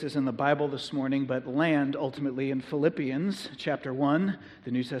Is in the Bible this morning, but land ultimately in Philippians chapter 1,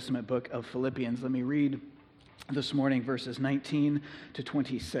 the New Testament book of Philippians. Let me read this morning verses 19 to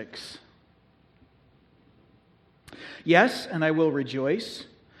 26. Yes, and I will rejoice,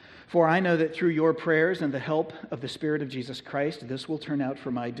 for I know that through your prayers and the help of the Spirit of Jesus Christ, this will turn out for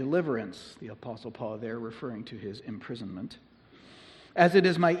my deliverance. The Apostle Paul there referring to his imprisonment. As it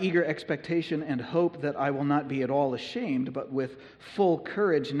is my eager expectation and hope that I will not be at all ashamed, but with full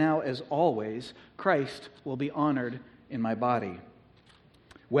courage now as always, Christ will be honored in my body,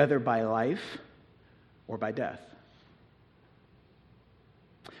 whether by life or by death.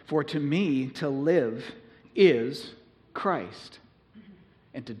 For to me to live is Christ,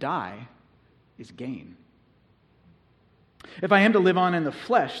 and to die is gain. If I am to live on in the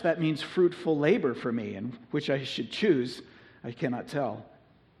flesh, that means fruitful labor for me, and which I should choose, I cannot tell.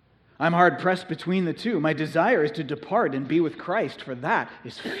 I'm hard pressed between the two. My desire is to depart and be with Christ, for that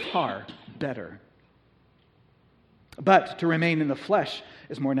is far better. But to remain in the flesh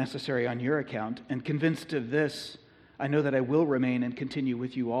is more necessary on your account, and convinced of this, I know that I will remain and continue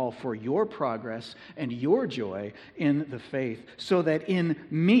with you all for your progress and your joy in the faith, so that in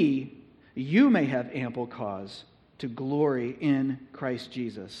me you may have ample cause to glory in Christ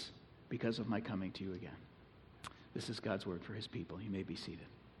Jesus because of my coming to you again. This is God's word for his people. You may be seated.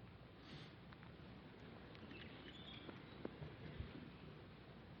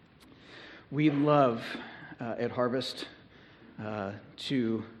 We love at Harvest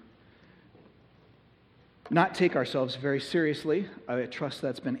to not take ourselves very seriously. I trust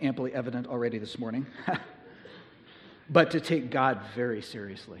that's been amply evident already this morning. But to take God very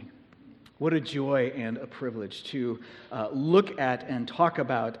seriously. What a joy and a privilege to look at and talk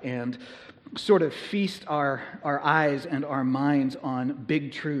about and sort of feast our eyes and our minds on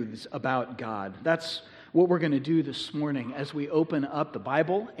big truths about God. That's what we're going to do this morning as we open up the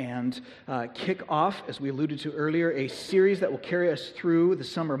Bible and kick off, as we alluded to earlier, a series that will carry us through the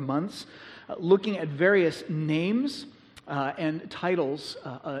summer months, looking at various names and titles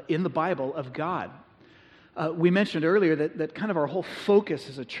in the Bible of God. We mentioned earlier that kind of our whole focus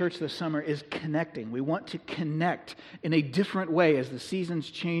as a church this summer is connecting. We want to connect in a different way as the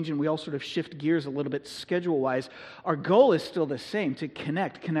seasons change and we all sort of shift gears a little bit schedule-wise. Our goal is still the same, to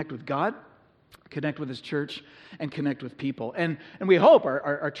connect with God, connect with his church, and connect with people. And we hope,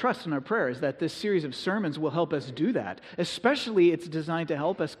 our trust and our prayer is that this series of sermons will help us do that. Especially it's designed to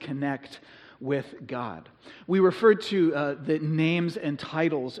help us connect with God. We referred to the names and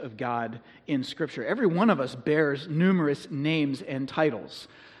titles of God in Scripture. Every one of us bears numerous names and titles.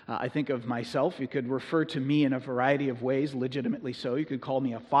 I think of myself. You could refer to me in a variety of ways, legitimately so. You could call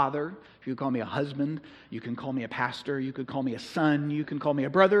me a father. You could call me a husband. You can call me a pastor. You could call me a son. You can call me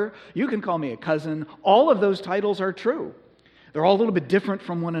a brother. You can call me a cousin. All of those titles are true. They're all a little bit different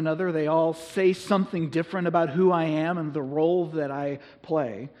from one another. They all say something different about who I am and the role that I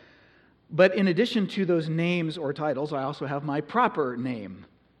play. But in addition to those names or titles, I also have my proper name,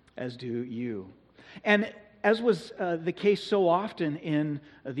 as do you. And as was the case so often in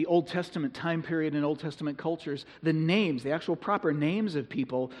the Old Testament time period and Old Testament cultures, the names, the actual proper names of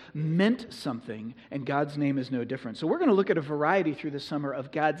people meant something, and God's name is no different. So we're going to look at a variety through the summer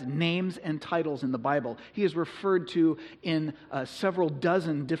of God's names and titles in the Bible. He is referred to in several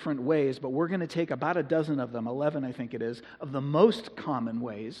dozen different ways, but we're going to take about a dozen of them, 11 I think it is, of the most common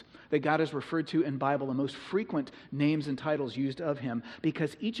ways that God is referred to in Bible, the most frequent names and titles used of him,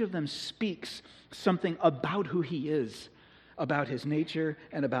 because each of them speaks something about who he is, about his nature,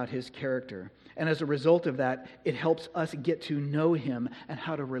 and about his character. And as a result of that, it helps us get to know him and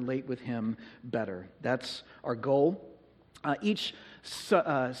how to relate with him better. That's our goal. Each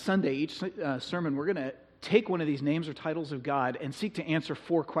Sunday, each sermon, we're going to take one of these names or titles of God and seek to answer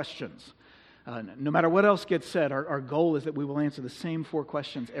 4 questions. No matter what else gets said, our goal is that we will answer the same 4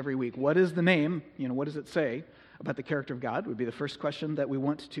 questions every week. What is the name? What does it say about the character of God? Would be the first question that we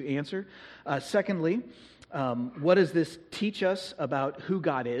want to answer. Secondly, what does this teach us about who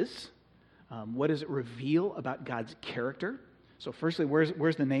God is? What does it reveal about God's character? So firstly,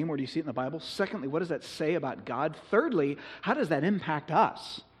 where's the name? Where do you see it in the Bible? Secondly, what does that say about God? Thirdly, how does that impact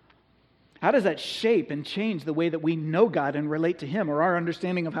us? How does that shape and change the way that we know God and relate to him, or our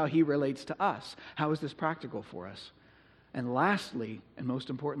understanding of how he relates to us? How is this practical for us? And lastly, and most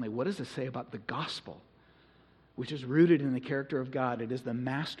importantly, what does it say about the gospel, which is rooted in the character of God? It is the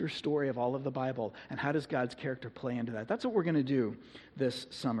master story of all of the Bible. And how does God's character play into that? That's what we're going to do this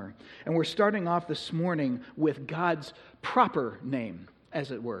summer. And we're starting off this morning with God's proper name,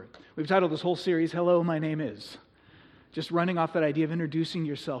 as it were. We've titled this whole series, Hello, My Name Is. Just running off that idea of introducing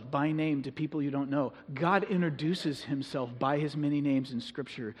yourself by name to people you don't know. God introduces himself by his many names in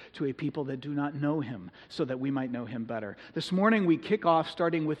Scripture to a people that do not know him so that we might know him better. This morning we kick off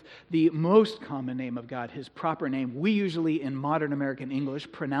starting with the most common name of God, his proper name. We usually in modern American English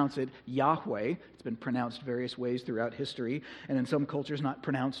pronounce it Yahweh. It's been pronounced various ways throughout history, and in some cultures not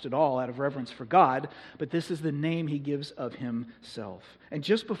pronounced at all out of reverence for God, but this is the name he gives of himself. And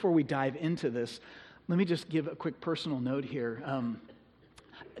just before we dive into this, let me just give a quick personal note here.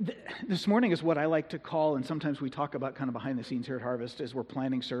 This morning is what I like to call, and sometimes we talk about kind of behind the scenes here at Harvest as we're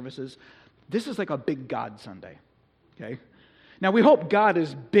planning services. This is like a big God Sunday, okay? Now, we hope God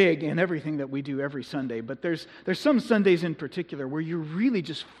is big in everything that we do every Sunday, but there's some Sundays in particular where you're really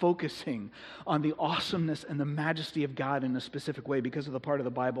just focusing on the awesomeness and the majesty of God in a specific way because of the part of the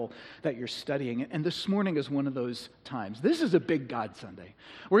Bible that you're studying. And this morning is one of those times. This is a big God Sunday.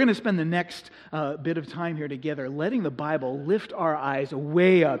 We're going to spend the next bit of time here together letting the Bible lift our eyes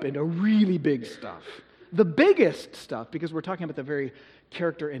way up into really big stuff. The biggest stuff, because we're talking about the very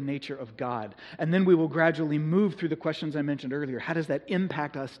character and nature of God. And then we will gradually move through the questions I mentioned earlier. How does that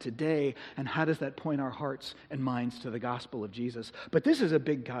impact us today? And how does that point our hearts and minds to the gospel of Jesus? But this is a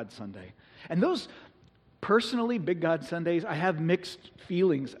big God Sunday. And those, personally, big God Sundays, I have mixed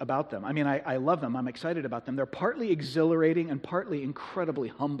feelings about them. I mean, I love them. I'm excited about them. They're partly exhilarating and partly incredibly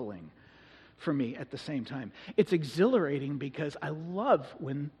humbling for me at the same time. It's exhilarating because I love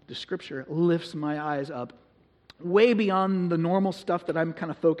when the Scripture lifts my eyes up way beyond the normal stuff that I'm kind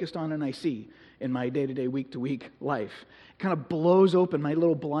of focused on and I see in my day-to-day, week-to-week life. It kind of blows open my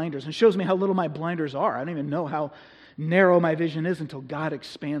little blinders and shows me how little my blinders are. I don't even know how narrow my vision is until God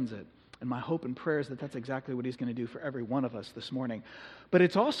expands it. And my hope and prayer is that that's exactly what he's going to do for every one of us this morning. But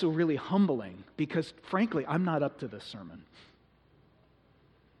it's also really humbling because, frankly, I'm not up to this sermon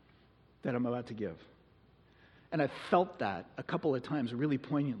that I'm about to give. And I've felt that a couple of times really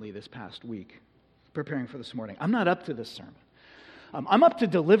poignantly this past week, preparing for this morning. I'm not up to this sermon. I'm up to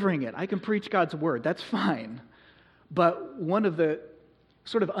delivering it. I can preach God's word. That's fine. But one of the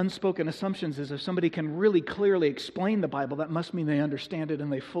sort of unspoken assumptions is if somebody can really clearly explain the Bible, that must mean they understand it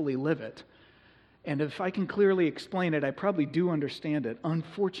and they fully live it. And if I can clearly explain it, I probably do understand it.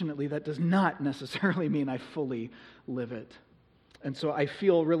 Unfortunately, that does not necessarily mean I fully live it. And so I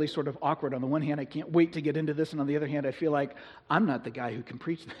feel really sort of awkward. On the one hand, I can't wait to get into this. And on the other hand, I feel like I'm not the guy who can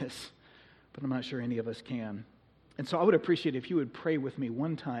preach this. But I'm not sure any of us can. And so I would appreciate if you would pray with me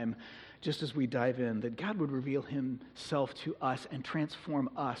one time, just as we dive in, that God would reveal himself to us and transform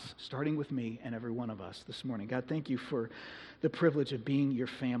us, starting with me and every one of us this morning. God, thank you for the privilege of being your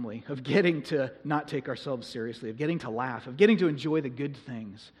family, of getting to not take ourselves seriously, of getting to laugh, of getting to enjoy the good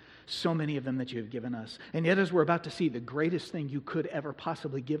things, so many of them that you have given us. And yet, as we're about to see, the greatest thing you could ever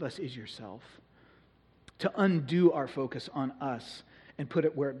possibly give us is yourself. To undo our focus on us and put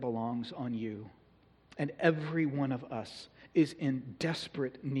it where it belongs, on you. And every one of us is in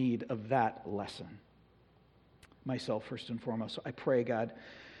desperate need of that lesson. Myself, first and foremost. So I pray, God,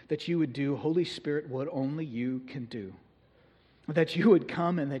 that you would do, Holy Spirit, what only you can do. That you would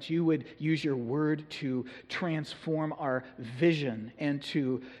come and that you would use your word to transform our vision and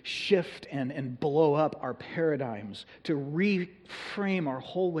to shift and blow up our paradigms, to reframe our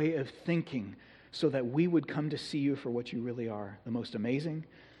whole way of thinking, so that we would come to see you for what you really are, the most amazing,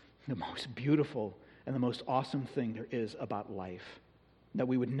 the most beautiful, and the most awesome thing there is about life. That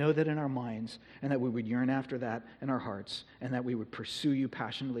we would know that in our minds, and that we would yearn after that in our hearts, and that we would pursue you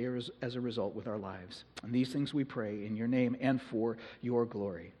passionately as a result with our lives. And these things we pray in your name and for your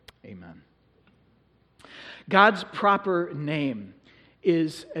glory. Amen. God's proper name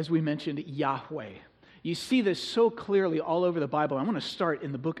is, as we mentioned, Yahweh. You see this so clearly all over the Bible. I want to start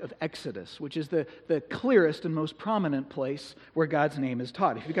in the book of Exodus, which is the clearest and most prominent place where God's name is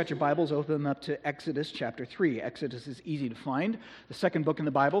taught. If you've got your Bibles, open them up to Exodus chapter 3. Exodus is easy to find, the second book in the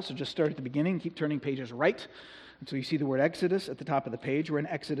Bible, so just start at the beginning, keep turning pages right until you see the word Exodus at the top of the page. We're in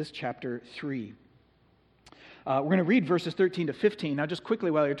Exodus chapter 3. We're going to read verses 13 to 15. Now, just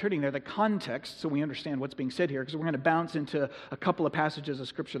quickly while you're turning there, the context, so we understand what's being said here, because we're going to bounce into a couple of passages of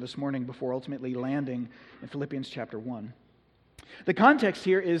Scripture this morning before ultimately landing in Philippians chapter 1. The context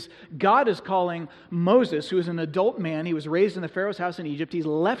here is God is calling Moses, who is an adult man. He was raised in the Pharaoh's house in Egypt. He's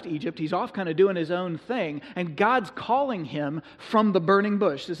left Egypt. He's off kind of doing his own thing. And God's calling him from the burning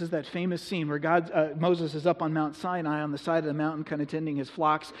bush. This is that famous scene where Moses is up on Mount Sinai on the side of the mountain kind of tending his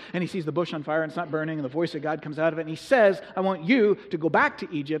flocks. And he sees the bush on fire and it's not burning. And the voice of God comes out of it. And he says, I want you to go back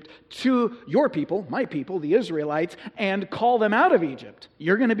to Egypt, to your people, my people, the Israelites, and call them out of Egypt.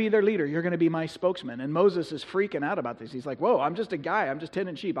 You're going to be their leader. You're going to be my spokesman. And Moses is freaking out about this. He's like, whoa, I'm just a guy. I'm just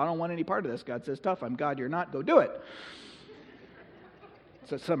tending sheep. I don't want any part of this. God says, tough. I'm God. You're not. Go do it.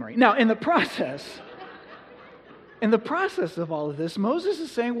 It's a summary. Now, in the process of all of this, Moses is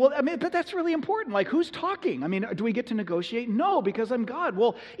saying, well, I mean, but that's really important. Like, who's talking? I mean, do we get to negotiate? No, because I'm God.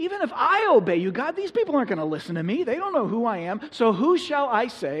 Well, even if I obey you, God, these people aren't going to listen to me. They don't know who I am. So who shall I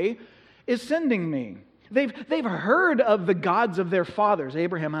say is sending me? They've heard of the gods of their fathers,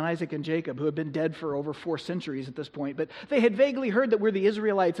 Abraham and Isaac and Jacob, who have been dead for over 4 centuries at this point. But they had vaguely heard that we're the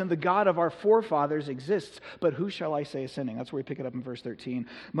Israelites and the God of our forefathers exists. But who shall I say is sending? That's where we pick it up in verse 13.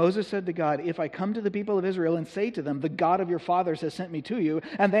 Moses said to God, if I come to the people of Israel and say to them, the God of your fathers has sent me to you,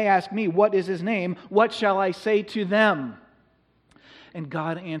 and they ask me, what is his name? What shall I say to them? And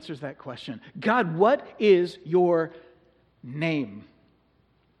God answers that question. God, what is your name?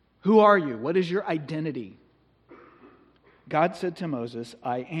 Who are you? What is your identity? God said to Moses,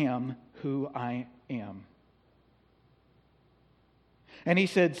 I am who I am. And he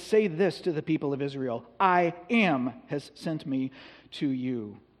said, say this to the people of Israel, I am has sent me to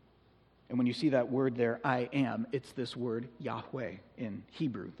you. And when you see that word there, I am, it's this word Yahweh in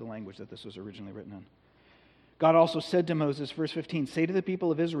Hebrew, the language that this was originally written in. God also said to Moses, verse 15, say to the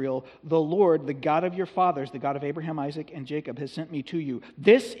people of Israel, the Lord, the God of your fathers, the God of Abraham, Isaac, and Jacob, has sent me to you.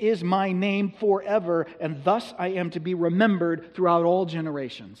 This is my name forever, and thus I am to be remembered throughout all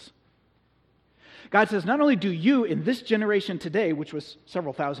generations. God says, not only do you in this generation today, which was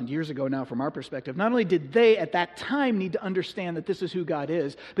several thousand years ago now from our perspective, not only did they at that time need to understand that this is who God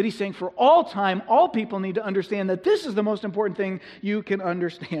is, but he's saying for all time, all people need to understand that this is the most important thing you can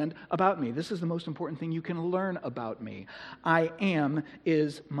understand about me. This is the most important thing you can learn about me. I am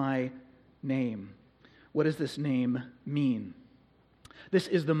is my name. What does this name mean? This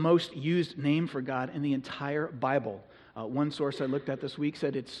is the most used name for God in the entire Bible. One source I looked at this week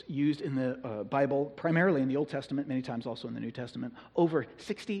said it's used in the Bible, primarily in the Old Testament, many times also in the New Testament, over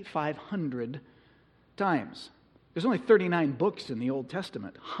 6,500 times. There's only 39 books in the Old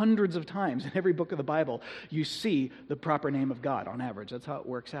Testament. Hundreds of times in every book of the Bible, you see the proper name of God on average. That's how it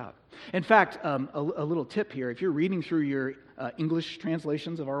works out. In fact, a little tip here, if you're reading through your English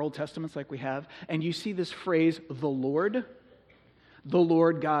translations of our Old Testaments like we have, and you see this phrase, the Lord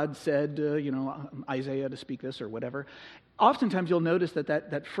God said, Isaiah to speak this or whatever. Oftentimes you'll notice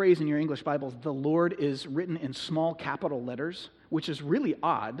that phrase in your English Bibles, the Lord, is written in small capital letters, which is really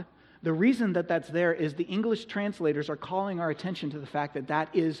odd. The reason that that's there is the English translators are calling our attention to the fact that that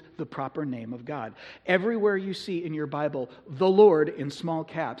is the proper name of God. Everywhere you see in your Bible, the Lord in small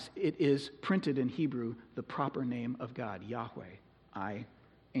caps, it is printed in Hebrew, the proper name of God, Yahweh, I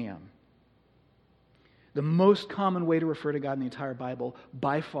am. The most common way to refer to God in the entire Bible,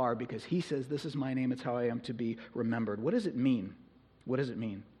 by far, because he says, this is my name, it's how I am to be remembered. What does it mean? What does it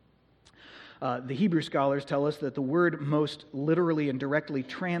mean? The Hebrew scholars tell us that the word most literally and directly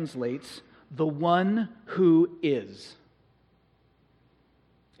translates the one who is.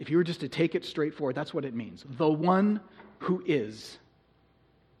 If you were just to take it straight forward, that's what it means. The one who is.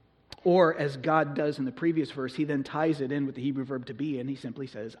 Or, as God does in the previous verse, he then ties it in with the Hebrew verb to be, and he simply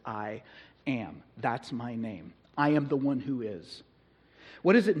says, I am. That's my name. I am the one who is.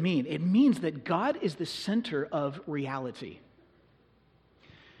 What does it mean? It means that God is the center of reality.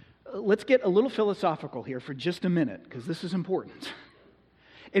 Let's get a little philosophical here for just a minute, because this is important.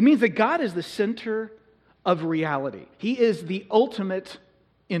 It means that God is the center of reality. He is the ultimate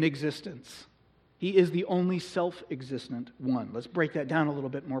in existence. He is the only self-existent one. Let's break that down a little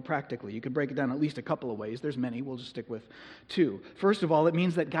bit more practically. You could break it down at least a couple of ways. There's many. We'll just stick with 2. First of all, it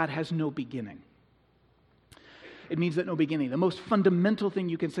means that God has no beginning. It means that no beginning. The most fundamental thing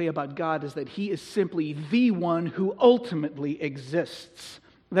you can say about God is that he is simply the one who ultimately exists.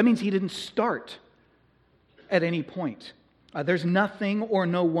 That means he didn't start at any point. There's nothing or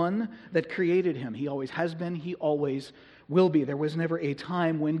no one that created him. He always has been. He always will be. There was never a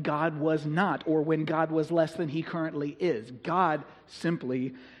time when God was not, or when God was less than he currently is. God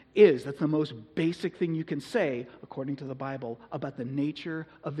simply is. That's the most basic thing you can say, according to the Bible, about the nature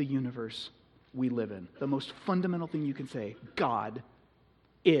of the universe we live in. The most fundamental thing you can say, God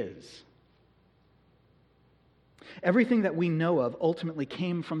is. Everything that we know of ultimately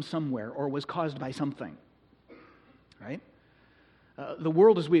came from somewhere or was caused by something, right? The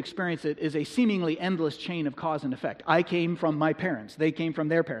world as we experience it is a seemingly endless chain of cause and effect. I came from my parents. They came from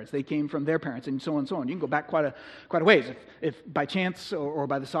their parents. They came from their parents, and so on and so on. You can go back quite a ways. If by chance or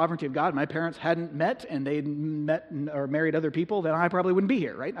by the sovereignty of God, my parents hadn't met and they'd met or married other people, then I probably wouldn't be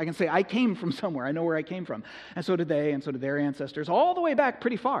here, right? I can say I came from somewhere. I know where I came from. And so did they, and so did their ancestors, all the way back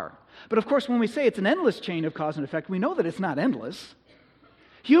pretty far. But of course, when we say it's an endless chain of cause and effect, we know that it's not endless.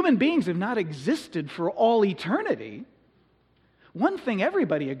 Human beings have not existed for all eternity. One thing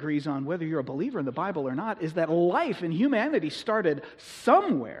everybody agrees on, whether you're a believer in the Bible or not, is that life in humanity started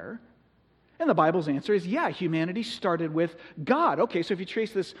somewhere. And the Bible's answer is, yeah, humanity started with God. Okay, so if you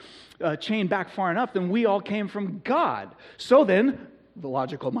trace this chain back far enough, then we all came from God. So then, the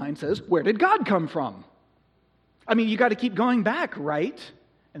logical mind says, where did God come from? I mean, you got to keep going back, right?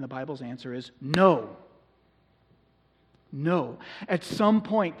 And the Bible's answer is no. No. At some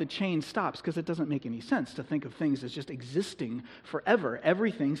point, the chain stops because it doesn't make any sense to think of things as just existing forever.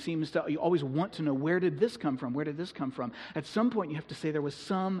 Everything seems to, you always want to know, where did this come from? Where did this come from? At some point, you have to say there was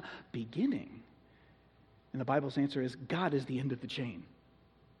some beginning. And the Bible's answer is God is the end of the chain.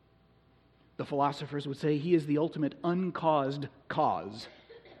 The philosophers would say he is the ultimate uncaused cause.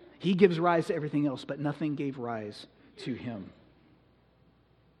 He gives rise to everything else, but nothing gave rise to him.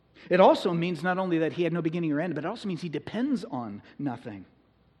 It also means not only that he had no beginning or end, but it also means he depends on nothing.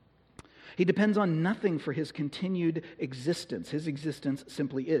 He depends on nothing for his continued existence. His existence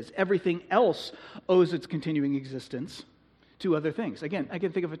simply is. Everything else owes its continuing existence to other things. Again, I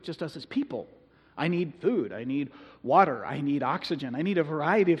can think of it just us as people. I need food, I need water, I need oxygen, I need a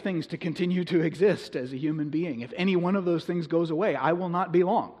variety of things to continue to exist as a human being. If any one of those things goes away, I will not be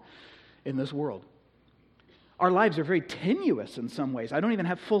long in this world. Our lives are very tenuous in some ways. I don't even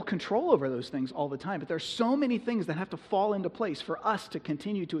have full control over those things all the time, but there are so many things that have to fall into place for us to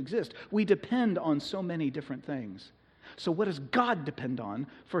continue to exist. We depend on so many different things. So what does God depend on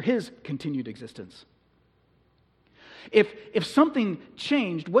for his continued existence? If something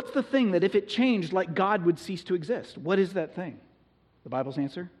changed, what's the thing that if it changed, like God would cease to exist? What is that thing? The Bible's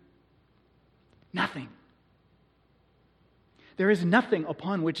answer? Nothing. There is nothing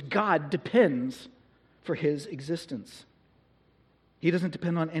upon which God depends for his existence. He doesn't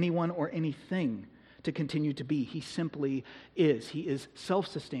depend on anyone or anything to continue to be. He simply is. He is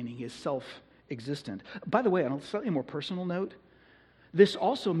self-sustaining. He is self-existent. By the way, on a slightly more personal note, this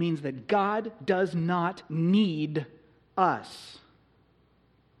also means that God does not need us.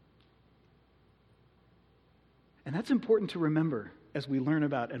 And that's important to remember as we learn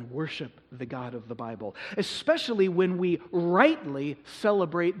about and worship the God of the Bible, especially when we rightly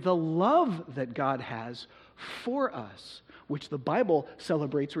celebrate the love that God has for us, which the Bible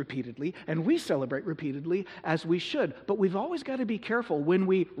celebrates repeatedly, and we celebrate repeatedly as we should. But we've always got to be careful when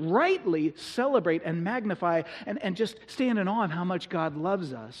we rightly celebrate and magnify and just stand in awe of how much God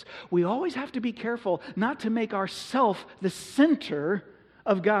loves us. We always have to be careful not to make ourself the center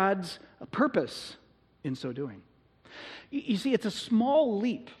of God's purpose in so doing. You see, it's a small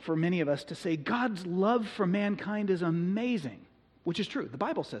leap for many of us to say God's love for mankind is amazing, which is true. The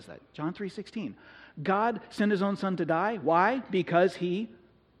Bible says that. John 3:16. God sent his own son to die. Why? Because he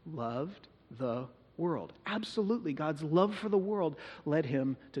loved the world. Absolutely, God's love for the world led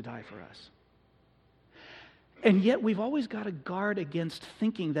him to die for us. And yet we've always got to guard against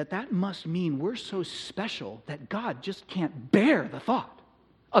thinking that that must mean we're so special that God just can't bear the thought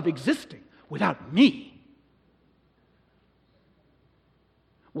of existing without me.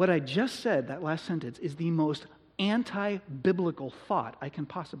 What I just said, that last sentence, is the most anti-biblical thought I can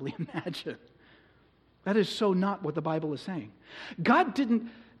possibly imagine. That is so not what the Bible is saying. God didn't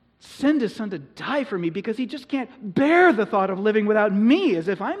send his son to die for me because he just can't bear the thought of living without me, as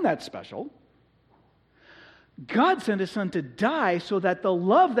if I'm that special. God sent his son to die so that the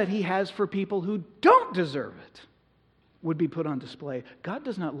love that he has for people who don't deserve it would be put on display. God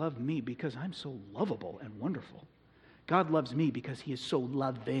does not love me because I'm so lovable and wonderful. God loves me because he is so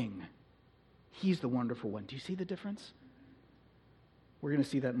loving. He's the wonderful one. Do you see the difference? We're going to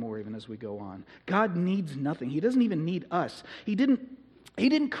see that more even as we go on. God needs nothing. He doesn't even need us. He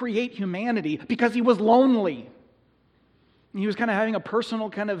didn't create humanity because he was lonely. He was kind of having a personal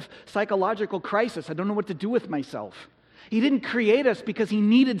kind of psychological crisis. I don't know what to do with myself. He didn't create us because he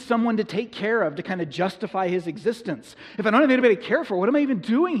needed someone to take care of, to kind of justify his existence. If I don't have anybody to care for, what am I even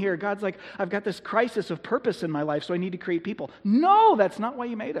doing here? God's like, I've got this crisis of purpose in my life, so I need to create people. No, that's not why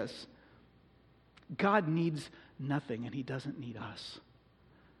you made us. God needs nothing, and he doesn't need us.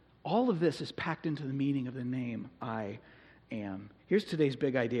 All of this is packed into the meaning of the name I am. Here's today's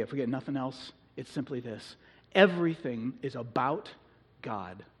big idea. If we get nothing else, it's simply this. Everything is about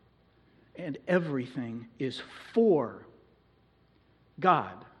God, and everything is for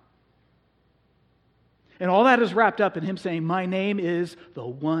God. And all that is wrapped up in him saying, my name is the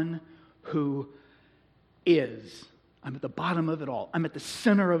one who is. I'm at the bottom of it all. I'm at the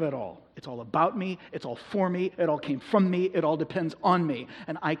center of it all. It's all about me. It's all for me. It all came from me. It all depends on me.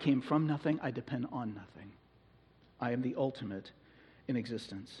 And I came from nothing. I depend on nothing. I am the ultimate in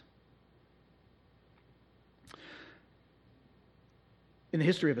existence. In the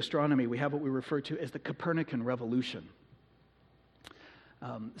history of astronomy, we have what we refer to as the Copernican revolution.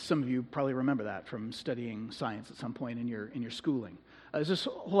 Some of you probably remember that from studying science at some point in your schooling. There's this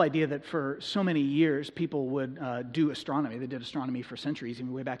whole idea that for so many years people would do astronomy. They did astronomy for centuries,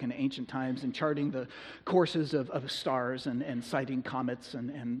 even way back into ancient times, and charting the courses of stars and sighting comets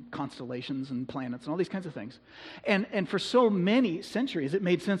and constellations and planets and all these kinds of things. And for so many centuries, it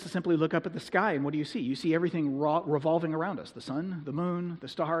made sense to simply look up at the sky, and what do you see? You see everything revolving around us: the sun, the moon, the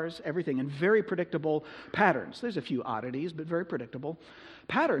stars, everything, in very predictable patterns. There's a few oddities, but very predictable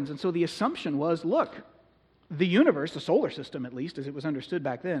patterns. And so the assumption was, look, the universe, the solar system at least, as it was understood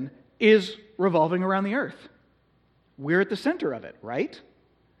back then, is revolving around the earth. We're at the center of it, right?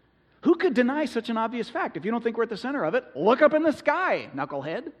 Who could deny such an obvious fact? If you don't think we're at the center of it, look up in the sky,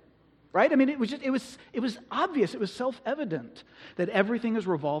 knucklehead. Right? I mean, it was obvious, it was self-evident that everything is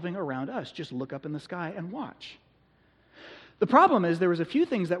revolving around us. Just look up in the sky and watch. The problem is there was a few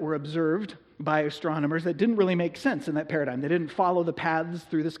things that were observed by astronomers that didn't really make sense in that paradigm. They didn't follow the paths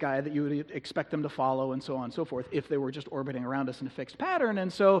through the sky that you would expect them to follow, and so on and so forth, if they were just orbiting around us in a fixed pattern.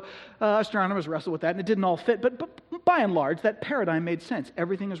 And so astronomers wrestled with that, and it didn't all fit. But by and large, that paradigm made sense.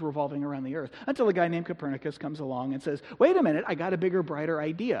 Everything is revolving around the earth. Until a guy named Copernicus comes along and says, wait a minute, I got a bigger, brighter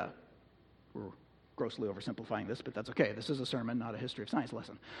idea. We're grossly oversimplifying this, but that's okay. This is a sermon, not a history of science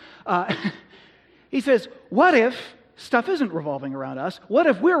lesson. He says, what if stuff isn't revolving around us? What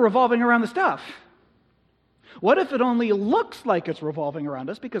if we're revolving around the stuff? What if it only looks like it's revolving around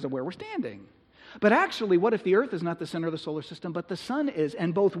us because of where we're standing? But actually, what if the earth is not the center of the solar system, but the sun is,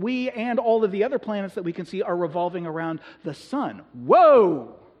 and both we and all of the other planets that we can see are revolving around the sun?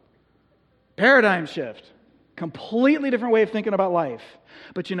 Whoa! Paradigm shift. Completely different way of thinking about life.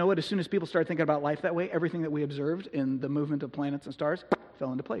 But you know what? As soon as people started thinking about life that way, everything that we observed in the movement of planets and stars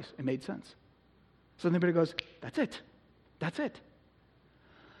fell into place. It made sense. So then everybody goes, that's it. That's it.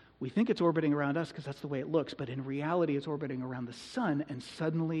 We think it's orbiting around us because that's the way it looks, but in reality it's orbiting around the sun, and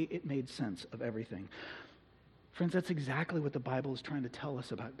suddenly it made sense of everything. Friends, that's exactly what the Bible is trying to tell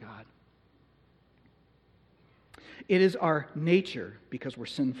us about God. It is our nature, because we're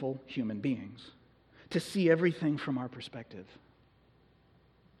sinful human beings, to see everything from our perspective.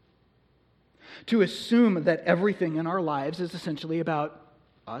 To assume that everything in our lives is essentially about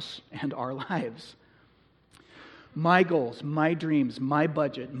us and our lives. My goals, my dreams, my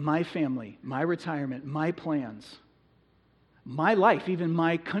budget, my family, my retirement, my plans, my life, even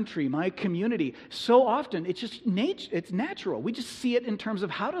my country, my community. So often, it's just it's natural. We just see it in terms of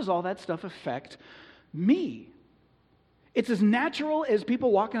how does all that stuff affect me? It's as natural as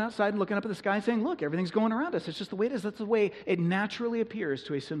people walking outside and looking up at the sky and saying, look, everything's going around us. It's just the way it is. That's the way it naturally appears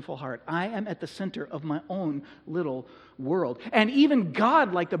to a sinful heart. I am at the center of my own little world. And even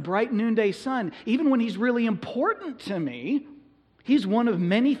God, like the bright noonday sun, even when he's really important to me, he's one of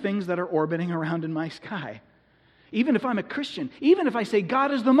many things that are orbiting around in my sky. Even if I'm a Christian, even if I say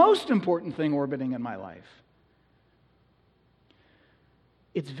God is the most important thing orbiting in my life.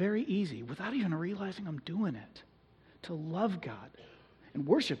 It's very easy, without even realizing I'm doing it, to love God and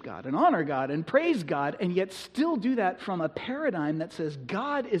worship God and honor God and praise God, and yet still do that from a paradigm that says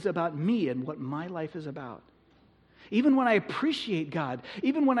God is about me and what my life is about. Even when I appreciate God,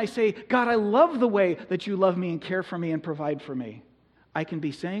 even when I say, God, I love the way that you love me and care for me and provide for me, I can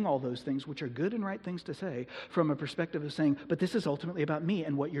be saying all those things, which are good and right things to say, from a perspective of saying, but this is ultimately about me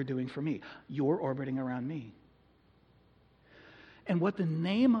and what you're doing for me. You're orbiting around me. And what the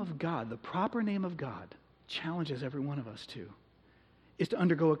name of God, the proper name of God, challenges every one of us to, is to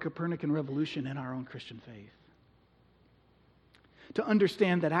undergo a Copernican revolution in our own Christian faith. To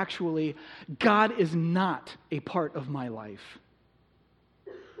understand that actually God is not a part of my life.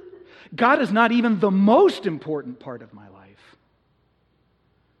 God is not even the most important part of my life.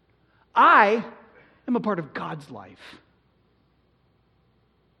 I am a part of God's life.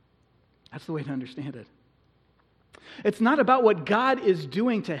 That's the way to understand it. It's not about what God is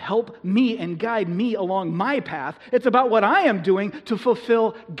doing to help me and guide me along my path. It's about what I am doing to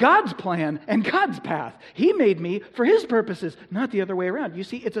fulfill God's plan and God's path. He made me for His purposes, not the other way around. You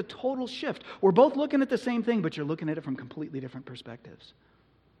see, it's a total shift. We're both looking at the same thing, but you're looking at it from completely different perspectives.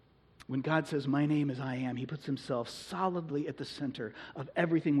 When God says, my name is I Am, He puts Himself solidly at the center of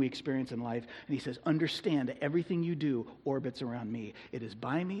everything we experience in life. And He says, understand that everything you do orbits around me. It is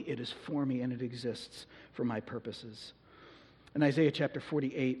by me, it is for me, and it exists for my purposes. In Isaiah chapter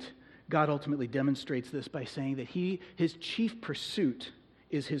 48, God ultimately demonstrates this by saying that His chief pursuit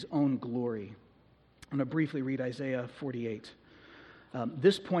is His own glory. I'm going to briefly read Isaiah 48.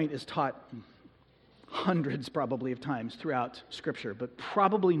 This point is taught hundreds probably of times throughout Scripture, but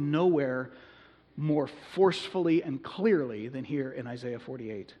probably nowhere more forcefully and clearly than here in Isaiah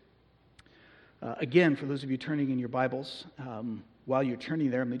 48. Again, for those of you turning in your Bibles, while you're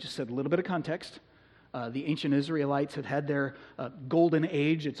turning there, let me just set a little bit of context. The ancient Israelites had had their golden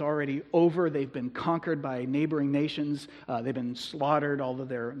age. It's already over. They've been conquered by neighboring nations. They've been slaughtered, all of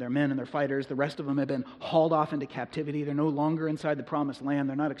their men and their fighters. The rest of them have been hauled off into captivity. They're no longer inside the promised land.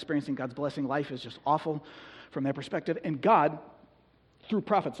 They're not experiencing God's blessing. Life is just awful from their perspective. And God, through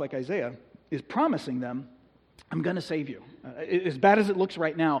prophets like Isaiah, is promising them, I'm going to save you. As bad as it looks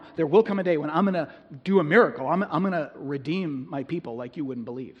right now, there will come a day when I'm going to do a miracle. I'm going to redeem my people like you wouldn't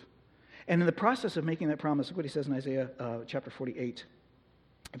believe. And in the process of making that promise, look what he says in Isaiah chapter 48,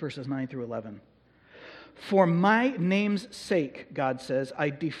 verses 9 through 11. For my name's sake, God says, I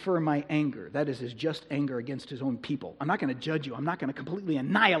defer my anger. That is his just anger against his own people. I'm not going to judge you. I'm not going to completely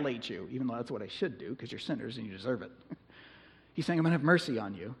annihilate you, even though that's what I should do because you're sinners and you deserve it. He's saying I'm going to have mercy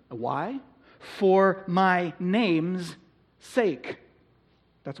on you. Why? For my name's sake.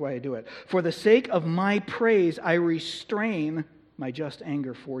 That's why I do it. For the sake of my praise, I restrain my just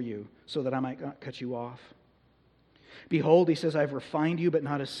anger for you, so that I might not cut you off. Behold, he says, I have refined you, but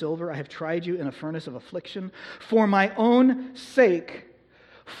not as silver. I have tried you in a furnace of affliction. For my own sake,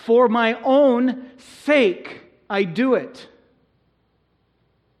 I do it.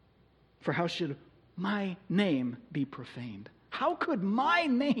 For how should my name be profaned? How could my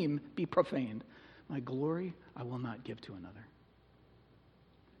name be profaned? My glory I will not give to another.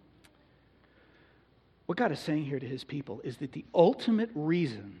 What God is saying here to his people is that the ultimate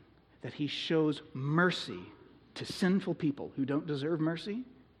reason that he shows mercy to sinful people who don't deserve mercy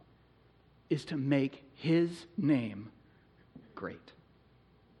is to make his name great.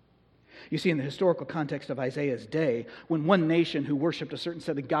 You see, in the historical context of Isaiah's day, when one nation who worshipped a certain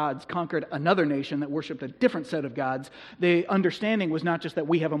set of gods conquered another nation that worshipped a different set of gods, the understanding was not just that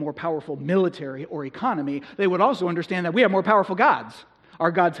we have a more powerful military or economy, they would also understand that we have more powerful gods. Our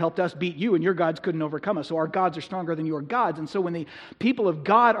gods helped us beat you, and your gods couldn't overcome us. So our gods are stronger than your gods. And so when the people of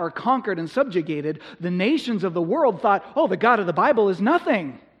God are conquered and subjugated, the nations of the world thought, oh, the God of the Bible is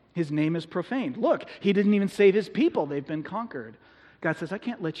nothing. His name is profaned. Look, he didn't even save his people. They've been conquered. God says, I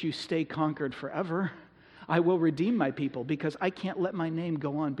can't let you stay conquered forever. I will redeem my people because I can't let my name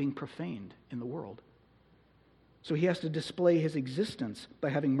go on being profaned in the world. So he has to display his existence by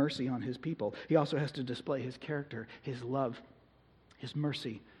having mercy on his people. He also has to display his character, his love, his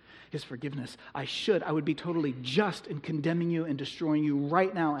mercy, his forgiveness. I would be totally just in condemning you and destroying you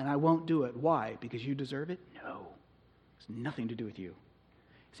right now, and I won't do it. Why? Because you deserve it? No. It's nothing to do with you.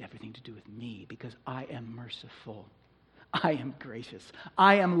 It's everything to do with me, because I am merciful. I am gracious.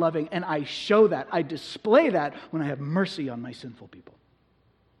 I am loving, and I show that. I display that when I have mercy on my sinful people.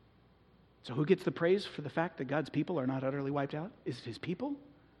 So who gets the praise for the fact that God's people are not utterly wiped out? Is it his people?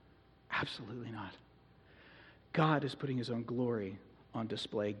 Absolutely not. God is putting his own glory on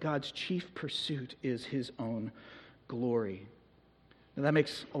display. God's chief pursuit is his own glory. Now that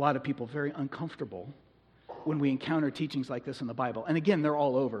makes a lot of people very uncomfortable when we encounter teachings like this in the Bible. And again, they're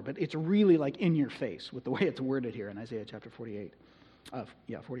all over, but it's really like in your face with the way it's worded here in Isaiah chapter 48.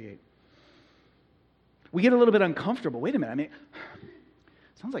 48. We get a little bit uncomfortable. Wait a minute.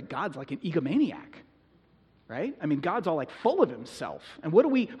 Sounds like God's like an egomaniac, right? God's all like full of himself. And what do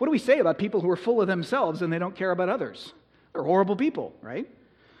we say about people who are full of themselves and they don't care about others? They're horrible people, right?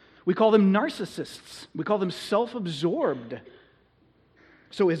 We call them narcissists. We call them self-absorbed.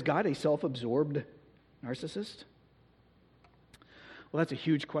 So is God a self-absorbed narcissist? Well, that's a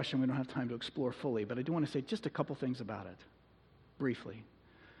huge question we don't have time to explore fully, but I do want to say just a couple things about it, briefly.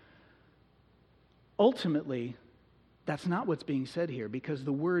 Ultimately, that's not what's being said here, because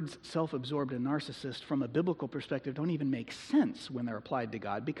the words self-absorbed and narcissist from a biblical perspective don't even make sense when they're applied to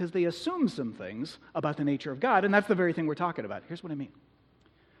God, because they assume some things about the nature of God, and that's the very thing we're talking about. Here's what I mean.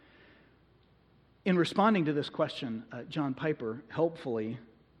 In responding to this question, John Piper helpfully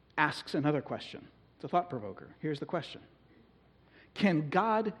asks another question. It's a thought provoker. Here's the question. Can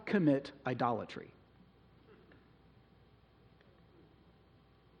God commit idolatry?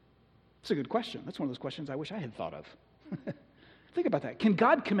 It's a good question. That's one of those questions I wish I had thought of. Think about that. Can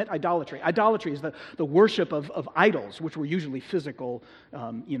God commit idolatry? Idolatry is the worship of idols, which were usually physical,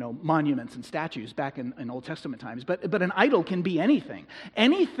 monuments and statues back in Old Testament times. But an idol can be anything.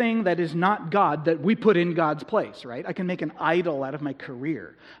 Anything that is not God that we put in God's place, right? I can make an idol out of my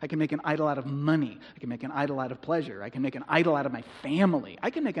career. I can make an idol out of money. I can make an idol out of pleasure. I can make an idol out of my family. I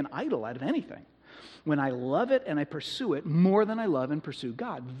can make an idol out of anything. When I love it and I pursue it more than I love and pursue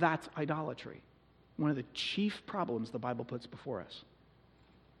God, that's idolatry. One of the chief problems the Bible puts before us.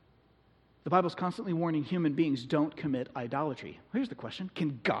 The Bible's constantly warning human beings don't commit idolatry. Here's the question.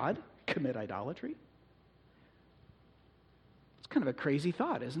 Can God commit idolatry? It's kind of a crazy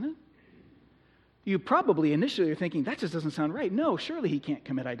thought, isn't it? You probably initially are thinking, that just doesn't sound right. No, surely he can't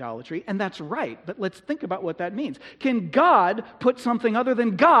commit idolatry. And that's right. But let's think about what that means. Can God put something other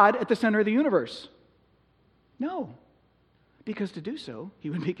than God at the center of the universe? No. Because to do so, he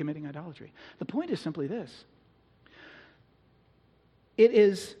would be committing idolatry. The point is simply this. It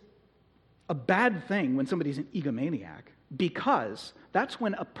is a bad thing when somebody's an egomaniac, because that's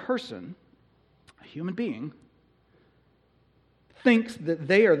when a person, a human being, thinks that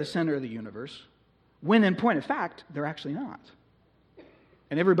they are the center of the universe, when in point of fact, they're actually not.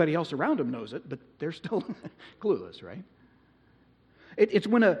 And everybody else around them knows it, but they're still clueless, right? It's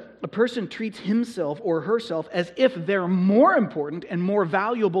when a person treats himself or herself as if they're more important and more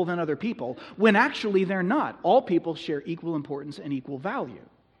valuable than other people, when actually they're not. All people share equal importance and equal value.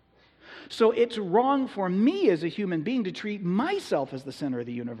 So it's wrong for me as a human being to treat myself as the center of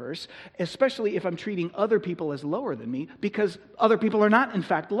the universe, especially if I'm treating other people as lower than me, because other people are not, in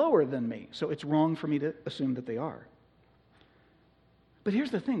fact, lower than me. So it's wrong for me to assume that they are. But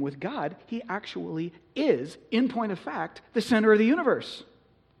here's the thing, with God, he actually is, in point of fact, the center of the universe.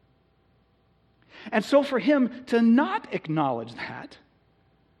 And so for him to not acknowledge that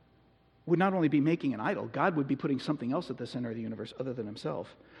would not only be making an idol, God would be putting something else at the center of the universe other than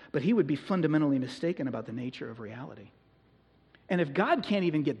himself, but he would be fundamentally mistaken about the nature of reality. And if God can't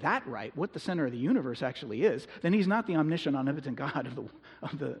even get that right, what the center of the universe actually is, then he's not the omniscient, omnipotent God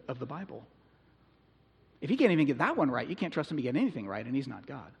of the Bible. If he can't even get that one right, you can't trust him to get anything right, and he's not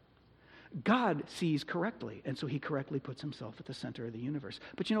God. God sees correctly, and so he correctly puts himself at the center of the universe.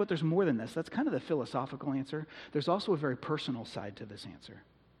 But you know what? There's more than this. That's kind of the philosophical answer. There's also a very personal side to this answer.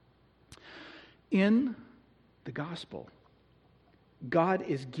 In the gospel, God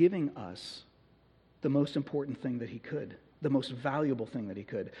is giving us the most important thing that he could, the most valuable thing that he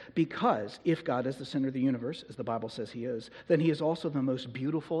could. Because if God is the center of the universe, as the Bible says he is, then he is also the most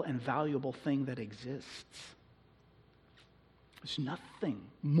beautiful and valuable thing that exists. There's nothing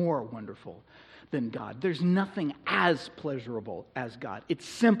more wonderful than God. There's nothing as pleasurable as God. It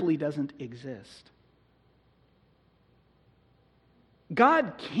simply doesn't exist.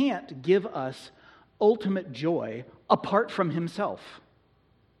 God can't give us ultimate joy apart from himself,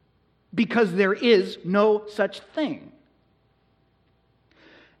 because there is no such thing.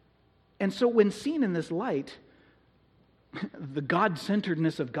 And so when seen in this light, the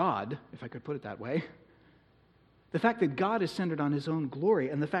God-centeredness of God, if I could put it that way, the fact that God is centered on his own glory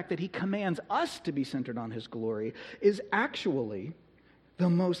and the fact that he commands us to be centered on his glory is actually the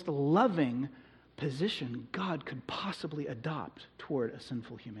most loving position God could possibly adopt toward a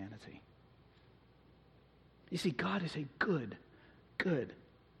sinful humanity. You see, God is a good, good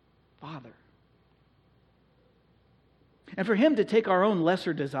Father. And for him to take our own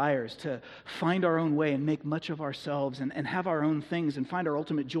lesser desires, to find our own way and make much of ourselves and have our own things and find our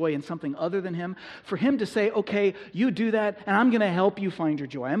ultimate joy in something other than him, for him to say, okay, you do that and I'm going to help you find your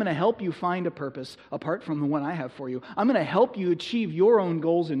joy. I'm going to help you find a purpose apart from the one I have for you. I'm going to help you achieve your own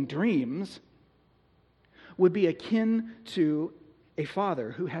goals and dreams, would be akin to a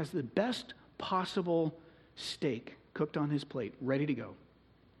father who has the best possible steak cooked on his plate, ready to go.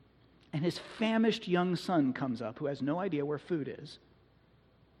 And his famished young son comes up who has no idea where food is.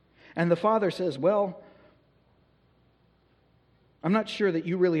 And the father says, well, I'm not sure that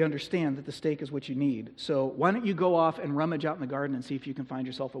you really understand that the steak is what you need. So why don't you go off and rummage out in the garden and see if you can find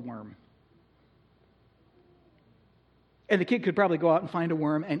yourself a worm. And the kid could probably go out and find a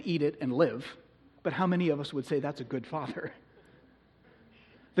worm and eat it and live. But how many of us would say that's a good father?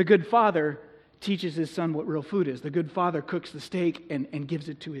 The good father teaches his son what real food is. The good father cooks the steak and gives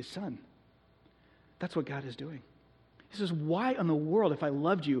it to his son. That's what God is doing. He says, why in the world, if I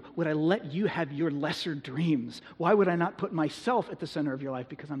loved you, would I let you have your lesser dreams? Why would I not put myself at the center of your life?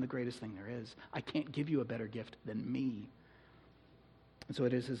 Because I'm the greatest thing there is. I can't give you a better gift than me. And so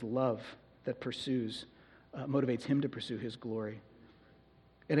it is his love that motivates him to pursue his glory.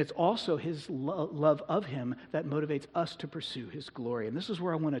 And it's also his love of him that motivates us to pursue his glory. And this is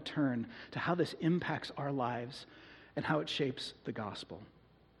where I want to turn to how this impacts our lives and how it shapes the gospel.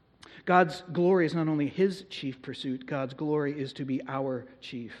 God's glory is not only his chief pursuit, God's glory is to be our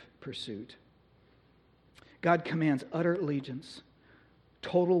chief pursuit. God commands utter allegiance,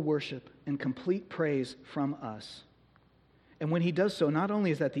 total worship, and complete praise from us. And when he does so, not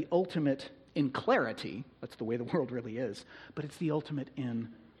only is that the ultimate in clarity, that's the way the world really is, but it's the ultimate in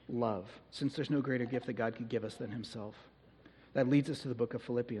love, since there's no greater gift that God could give us than himself. That leads us to the book of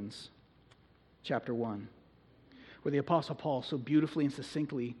Philippians, chapter 1, where the Apostle Paul so beautifully and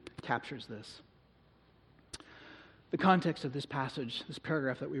succinctly captures this. The context of this passage, this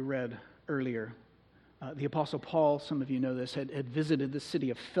paragraph that we read earlier, the Apostle Paul, some of you know this, had visited the city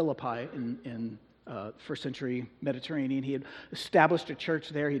of Philippi in first century Mediterranean. He had established a church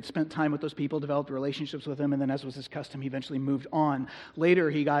there. He'd spent time with those people, developed relationships with them, and then as was his custom, he eventually moved on. Later,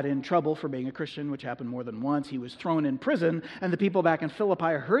 he got in trouble for being a Christian, which happened more than once. He was thrown in prison, and the people back in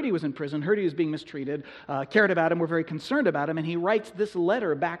Philippi heard he was in prison, heard he was being mistreated, cared about him, were very concerned about him, and he writes this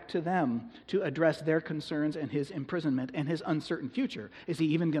letter back to them to address their concerns and his imprisonment and his uncertain future. Is he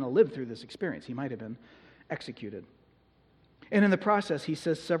even going to live through this experience? He might have been executed. And in the process, he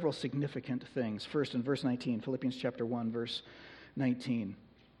says several significant things. First, in verse 19, Philippians chapter 1, verse 20.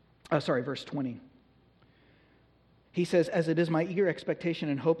 He says, "As it is my eager expectation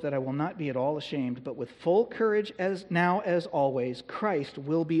and hope that I will not be at all ashamed, but with full courage as now as always, Christ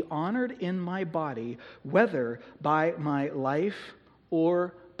will be honored in my body, whether by my life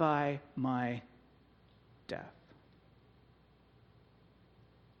or by my death."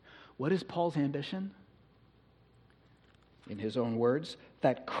 What is Paul's ambition? In his own words,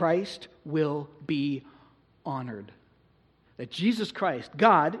 that Christ will be honored. That Jesus Christ,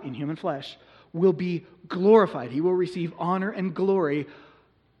 God in human flesh, will be glorified. He will receive honor and glory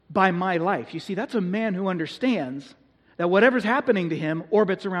by my life. You see, that's a man who understands that whatever's happening to him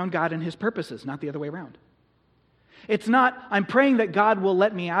orbits around God and his purposes, not the other way around. It's not, I'm praying that God will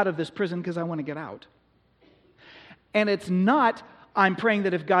let me out of this prison because I want to get out. And it's not, I'm praying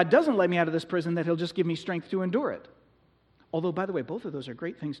that if God doesn't let me out of this prison, that he'll just give me strength to endure it. Although, by the way, both of those are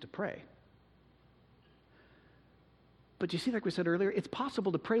great things to pray. But you see, like we said earlier, it's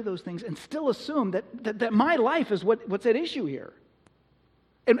possible to pray those things and still assume that my life is what's at issue here.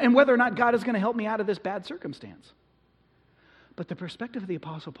 And whether or not God is going to help me out of this bad circumstance. But the perspective of the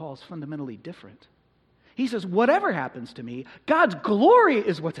Apostle Paul is fundamentally different. He says, whatever happens to me, God's glory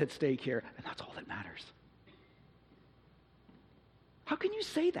is what's at stake here. And that's all that matters. How can you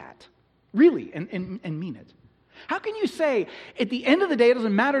say that? Really, and mean it? How can you say, at the end of the day, it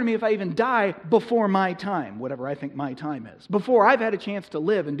doesn't matter to me if I even die before my time, whatever I think my time is, before I've had a chance to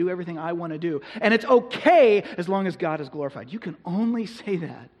live and do everything I want to do, and it's okay as long as God is glorified. You can only say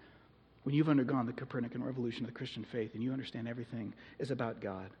that when you've undergone the Copernican revolution of the Christian faith and you understand everything is about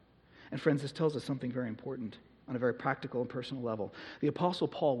God. And friends, this tells us something very important on a very practical and personal level. The Apostle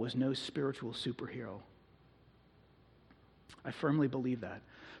Paul was no spiritual superhero. I firmly believe that.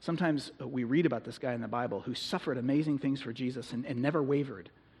 Sometimes we read about this guy in the Bible who suffered amazing things for Jesus and never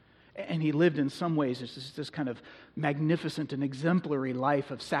wavered. And he lived in some ways this kind of magnificent and exemplary life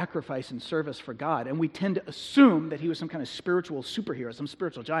of sacrifice and service for God. And we tend to assume that he was some kind of spiritual superhero, some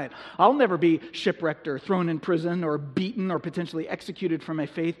spiritual giant. I'll never be shipwrecked or thrown in prison or beaten or potentially executed for my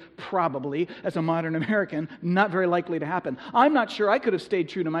faith, probably, as a modern American. Not very likely to happen. I'm not sure I could have stayed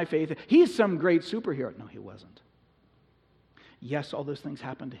true to my faith. He's some great superhero. No, he wasn't. Yes, all those things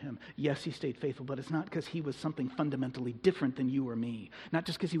happened to him. Yes, he stayed faithful, but it's not because he was something fundamentally different than you or me. Not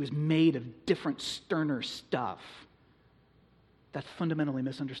just because he was made of different, sterner stuff. That fundamentally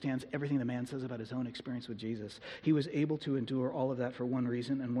misunderstands everything the man says about his own experience with Jesus. He was able to endure all of that for one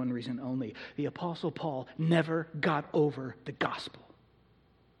reason and one reason only. The Apostle Paul never got over the gospel.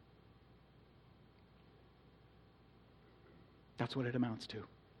 That's what it amounts to.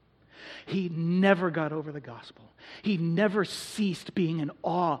 He never got over the gospel. He never ceased being in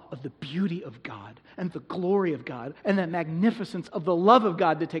awe of the beauty of God and the glory of God and the magnificence of the love of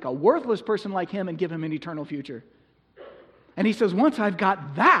God to take a worthless person like him and give him an eternal future. And he says, once I've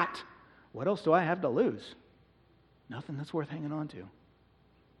got that, what else do I have to lose? Nothing that's worth hanging on to.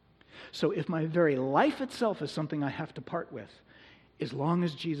 So if my very life itself is something I have to part with, as long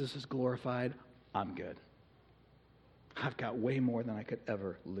as Jesus is glorified, I'm good. I've got way more than I could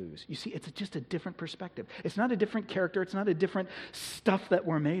ever lose. You see, it's just a different perspective. It's not a different character. It's not a different stuff that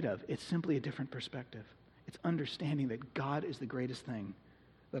we're made of. It's simply a different perspective. It's understanding that God is the greatest thing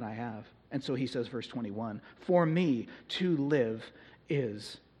that I have. And so he says, verse 21, for me to live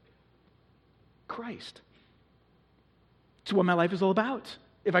is Christ. It's what my life is all about.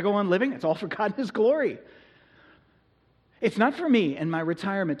 If I go on living, it's all for God and his glory. It's not for me and my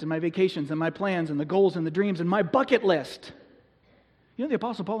retirement and my vacations and my plans and the goals and the dreams and my bucket list. You know, the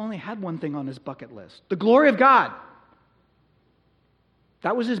Apostle Paul only had one thing on his bucket list. The glory of God.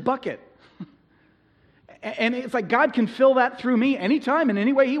 That was his bucket. And it's like God can fill that through me anytime and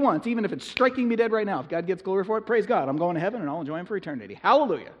any way he wants, even if it's striking me dead right now. If God gets glory for it, praise God. I'm going to heaven and I'll enjoy him for eternity.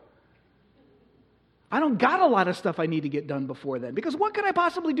 Hallelujah. I don't got a lot of stuff I need to get done before then, because what could I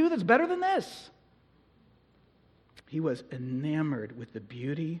possibly do that's better than this? He was enamored with the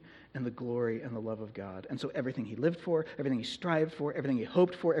beauty and the glory and the love of God. And so everything he lived for, everything he strived for, everything he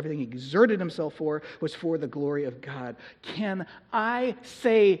hoped for, everything he exerted himself for was for the glory of God. Can I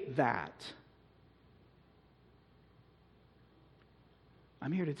say that?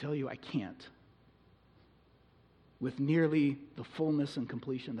 I'm here to tell you I can't. with nearly the fullness and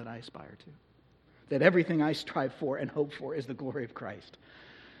completion that I aspire to. That everything I strive for and hope for is the glory of Christ.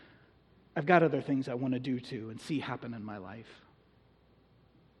 I've got other things I want to do too and see happen in my life.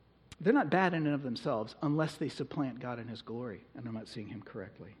 They're not bad in and of themselves unless they supplant God in his glory, and I'm not seeing him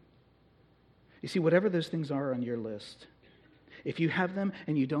correctly. You see, whatever those things are on your list, if you have them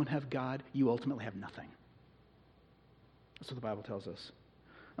and you don't have God, you ultimately have nothing. That's what the Bible tells us.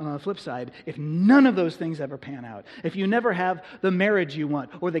 And on the flip side, if none of those things ever pan out, if you never have the marriage you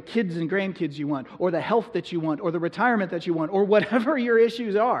want, or the kids and grandkids you want, or the health that you want, or the retirement that you want, or whatever your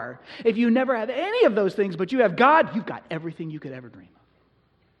issues are, if you never have any of those things, but you have God, you've got everything you could ever dream of.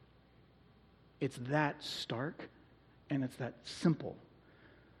 It's that stark, and it's that simple.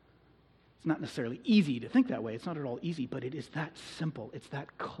 It's not necessarily easy to think that way. It's not at all easy, but it is that simple. It's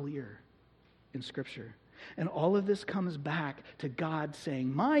that clear in Scripture. And all of this comes back to God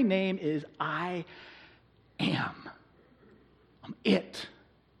saying, my name is I am. I'm it.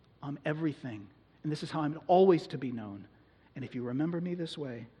 I'm everything. And this is how I'm always to be known. And if you remember me this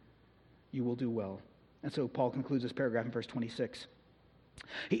way, you will do well. And so Paul concludes this paragraph in verse 26.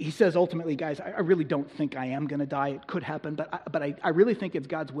 He says, ultimately, guys, I really don't think I am going to die. It could happen, but I really think it's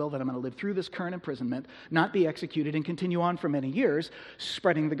God's will that I'm going to live through this current imprisonment, not be executed, and continue on for many years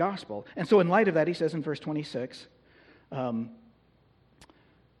spreading the gospel. And so in light of that, he says in verse 26, I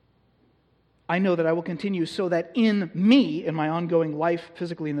know that I will continue so that in me, in my ongoing life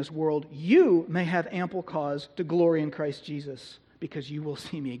physically in this world, you may have ample cause to glory in Christ Jesus, because you will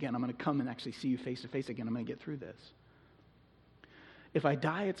see me again. I'm going to come and actually see you face to face again. I'm going to get through this. If I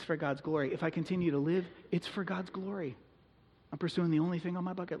die, it's for God's glory. If I continue to live, it's for God's glory. I'm pursuing the only thing on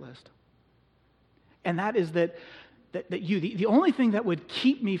my bucket list. And that is that the only thing that would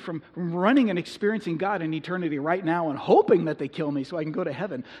keep me from running and experiencing God in eternity right now and hoping that they kill me so I can go to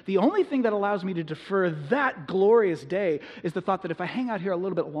heaven, the only thing that allows me to defer that glorious day is the thought that if I hang out here a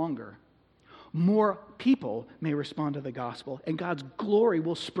little bit longer, more people may respond to the gospel, and God's glory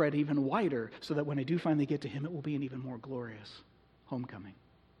will spread even wider so that when I do finally get to him, it will be an even more glorious homecoming.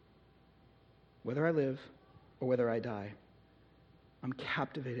 Whether I live or whether I die, I'm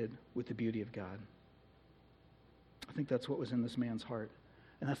captivated with the beauty of God. I think that's what was in this man's heart,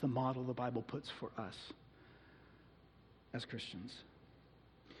 and that's the model the Bible puts for us as Christians.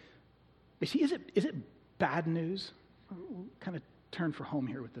 You see, is it bad news? We'll kind of turn for home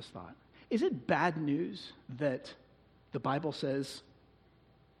here with this thought. Is it bad news that the Bible says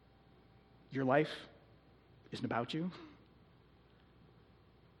your life isn't about you?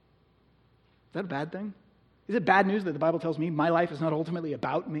 Is that a bad thing? Is it bad news that the Bible tells me my life is not ultimately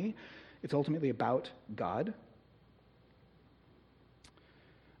about me? It's ultimately about God?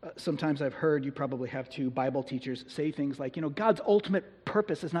 Sometimes I've heard, you probably have too, Bible teachers say things like, God's ultimate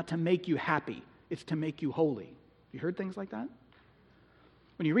purpose is not to make you happy, it's to make you holy. You heard things like that?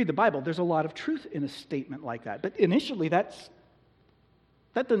 When you read the Bible, there's a lot of truth in a statement like that. But initially, that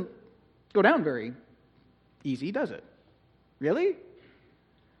doesn't go down very easy, does it? Really?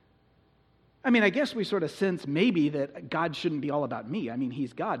 I mean, I guess we sort of sense maybe that God shouldn't be all about me. I mean,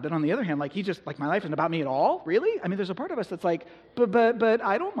 he's God. But on the other hand, he just, my life isn't about me at all? Really? I mean, there's a part of us that's like, but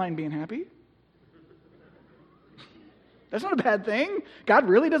I don't mind being happy. That's not a bad thing. God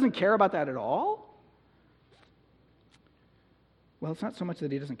really doesn't care about that at all? Well, it's not so much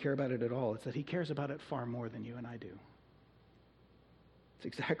that he doesn't care about it at all. It's that he cares about it far more than you and I do. It's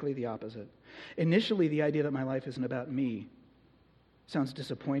exactly the opposite. Initially, the idea that my life isn't about me sounds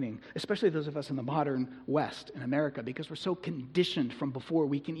disappointing, especially those of us in the modern West, in America, because we're so conditioned from before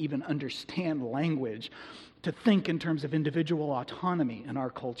we can even understand language to think in terms of individual autonomy in our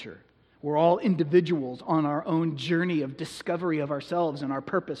culture. We're all individuals on our own journey of discovery of ourselves and our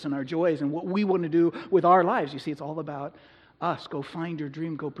purpose and our joys and what we want to do with our lives. You see, it's all about us. Go find your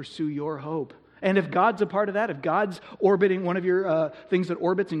dream. Go pursue your hope. And if God's a part of that, if God's orbiting one of your things that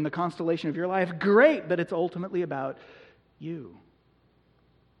orbits in the constellation of your life, great, but it's ultimately about you.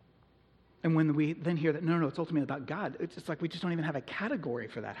 And when we then hear that, no, it's ultimately about God, it's just like we just don't even have a category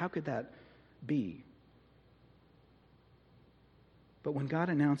for that. How could that be? But when God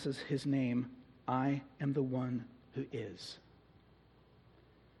announces his name, I am the one who is,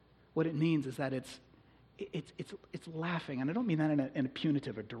 what it means is that it's laughing. And I don't mean that in a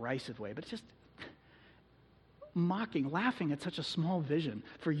punitive or derisive way, but it's just mocking, laughing at such a small vision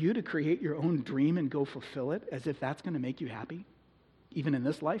for you to create your own dream and go fulfill it as if that's going to make you happy. Even in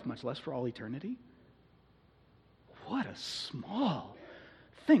this life, much less for all eternity? What a small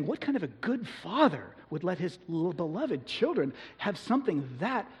thing. What kind of a good father would let his beloved children have something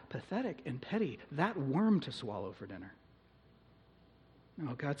that pathetic and petty, that worm to swallow for dinner?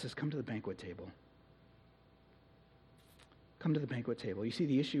 No, God says, come to the banquet table. come to the banquet table. You see,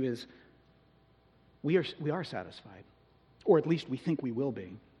 the issue is we are satisfied, or at least we think we will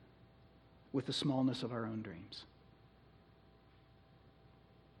be, with the smallness of our own dreams.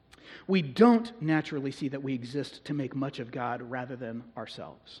 We don't naturally see that we exist to make much of God rather than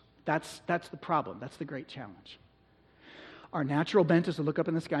ourselves. That's the problem. That's the great challenge. Our natural bent is to look up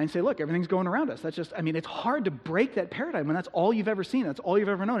in the sky and say, look, everything's going around us. It's hard to break that paradigm when that's all you've ever seen, that's all you've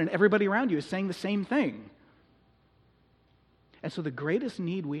ever known, and everybody around you is saying the same thing. And so the greatest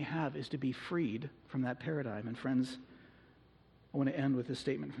need we have is to be freed from that paradigm. And friends, I want to end with this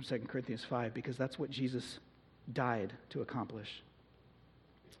statement from 2 Corinthians 5, because that's what Jesus died to accomplish.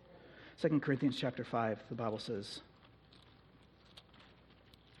 2 Corinthians chapter 5, the Bible says,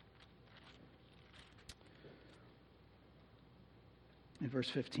 in verse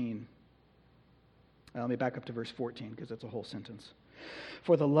 15, let me back up to verse 14, because that's a whole sentence.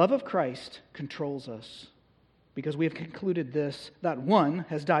 For the love of Christ controls us, because we have concluded this, that one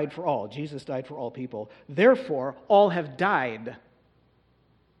has died for all. Jesus died for all people. Therefore, all have died.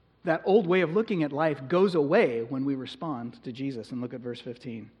 That old way of looking at life goes away when we respond to Jesus. And look at verse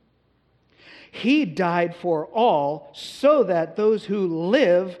 15. He died for all so that those who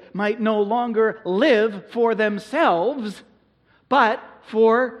live might no longer live for themselves, but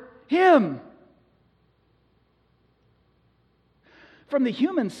for Him. From the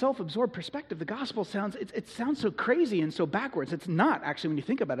human self-absorbed perspective, the gospel sounds so crazy and so backwards. It's not actually when you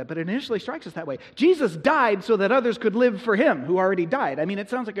think about it, but it initially strikes us that way. Jesus died so that others could live for Him who already died. It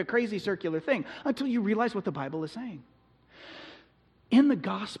sounds like a crazy circular thing until you realize what the Bible is saying. In the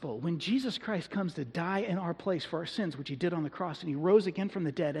gospel, when Jesus Christ comes to die in our place for our sins, which He did on the cross, and He rose again from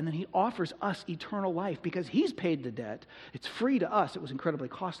the dead, and then He offers us eternal life because He's paid the debt. It's free to us. It was incredibly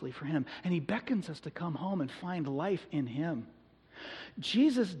costly for Him. And He beckons us to come home and find life in Him.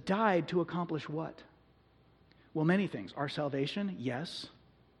 Jesus died to accomplish what? Well, many things. Our salvation, yes.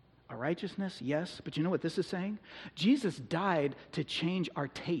 Our righteousness, yes. But you know what this is saying? Jesus died to change our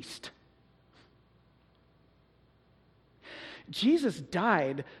taste. Jesus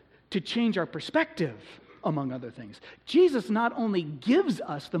died to change our perspective, among other things. Jesus not only gives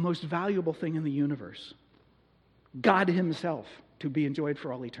us the most valuable thing in the universe, God Himself, to be enjoyed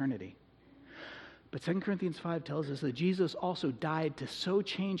for all eternity. But 2 Corinthians 5 tells us that Jesus also died to so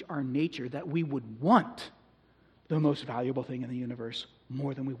change our nature that we would want the most valuable thing in the universe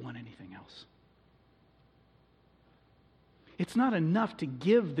more than we want anything else. It's not enough to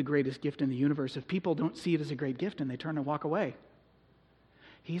give the greatest gift in the universe if people don't see it as a great gift and they turn and walk away.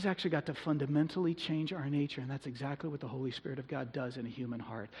 He's actually got to fundamentally change our nature, and that's exactly what the Holy Spirit of God does in a human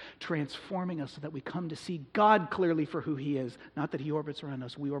heart, transforming us so that we come to see God clearly for who He is, not that He orbits around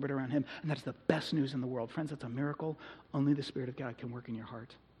us, we orbit around Him, and that's the best news in the world. Friends, that's a miracle. Only the Spirit of God can work in your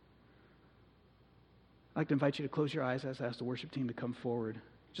heart. I'd like to invite you to close your eyes as I ask the worship team to come forward,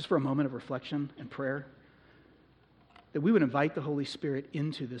 just for a moment of reflection and prayer, that we would invite the Holy Spirit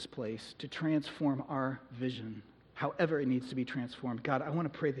into this place to transform our vision, however it needs to be transformed. God, I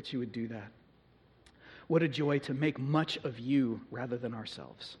want to pray that You would do that. What a joy to make much of You rather than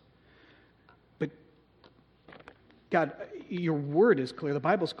ourselves. But God, Your word is clear, the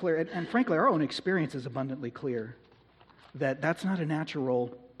Bible's clear, and frankly, our own experience is abundantly clear that that's not a natural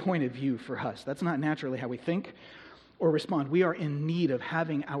point of view for us. That's not naturally how we think or respond. We are in need of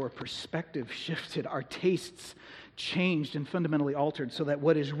having our perspective shifted, our tastes changed and fundamentally altered so that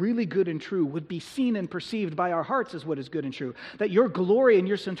what is really good and true would be seen and perceived by our hearts as what is good and true. That Your glory and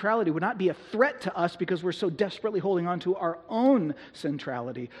Your centrality would not be a threat to us because we're so desperately holding on to our own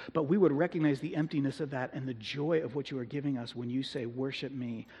centrality, but we would recognize the emptiness of that and the joy of what You are giving us when You say, worship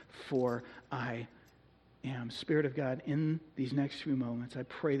Me, for I am. Spirit of God, in these next few moments, I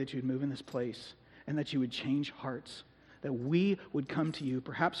pray that You'd move in this place and that You would change hearts, that we would come to You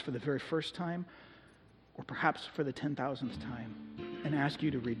perhaps for the very first time or perhaps for the 10,000th time and ask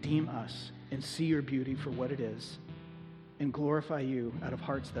You to redeem us and see Your beauty for what it is and glorify You out of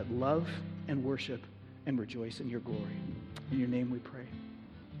hearts that love and worship and rejoice in Your glory. In Your name we pray.